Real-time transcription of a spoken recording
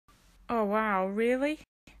Oh wow, really?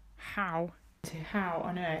 How? How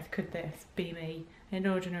on earth could this be me, an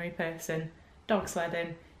ordinary person, dog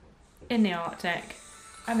sledding, in the Arctic?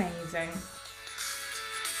 Amazing.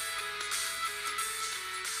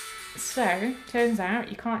 So, turns out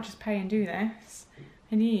you can't just pay and do this.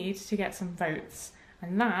 You need to get some votes,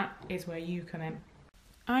 and that is where you come in.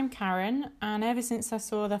 I'm Karen, and ever since I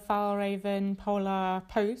saw the Fjallraven polar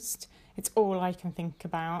post, it's all I can think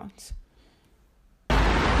about.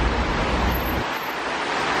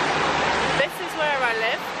 This is where I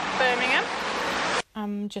live, Birmingham.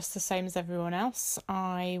 I'm just the same as everyone else.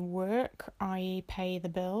 I work, I pay the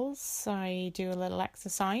bills, I do a little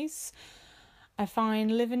exercise. I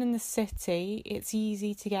find living in the city, it's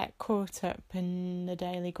easy to get caught up in the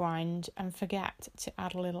daily grind and forget to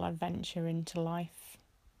add a little adventure into life.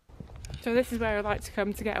 So this is where I like to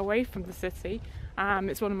come to get away from the city.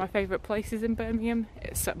 It's one of my favourite places in Birmingham.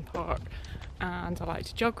 It's Sutton Park, and I like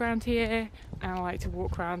to jog around here and I like to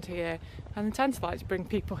walk around here, and I tend to like to bring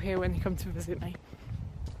people here when they come to visit me.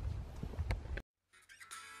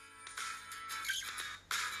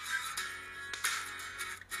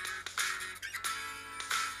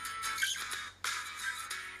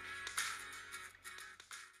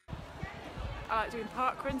 I like doing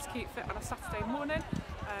park runs to keep fit on a Saturday morning.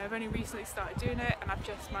 I've only recently started doing it, and I've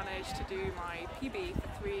just managed to do my PB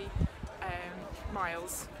for 3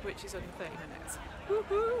 miles, which is under 30 minutes.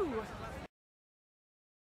 Woohoo!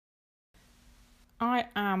 I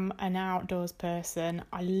am an outdoors person.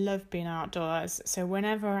 I love being outdoors, so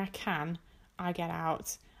whenever I can, I get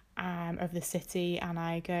out of the city and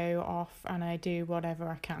I go off and I do whatever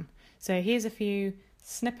I can. So here's a few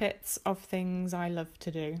snippets of things I love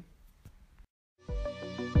to do.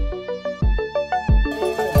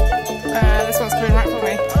 This one's coming right for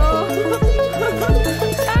me.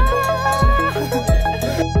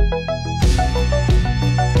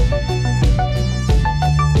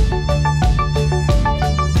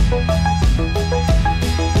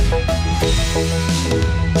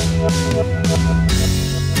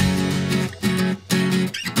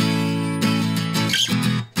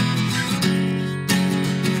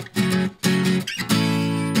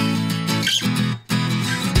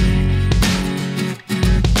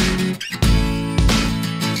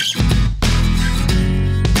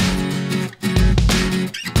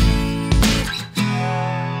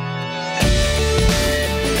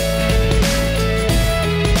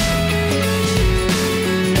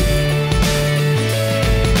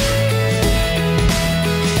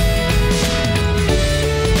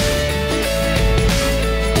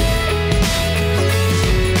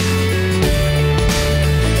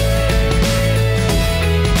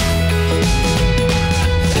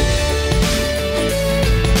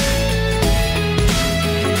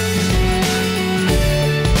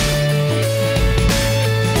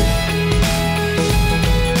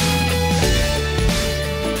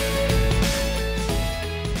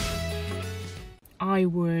 I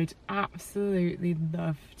would absolutely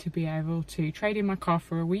love to be able to trade in my car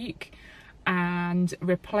for a week and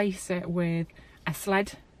replace it with a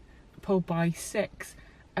sled pulled by 6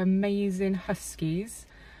 amazing huskies.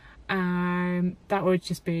 That would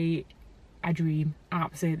just be a dream,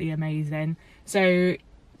 absolutely amazing. So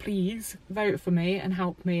please vote for me and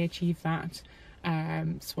help me achieve that,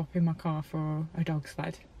 swapping my car for a dog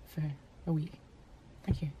sled for a week.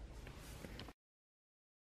 Thank you.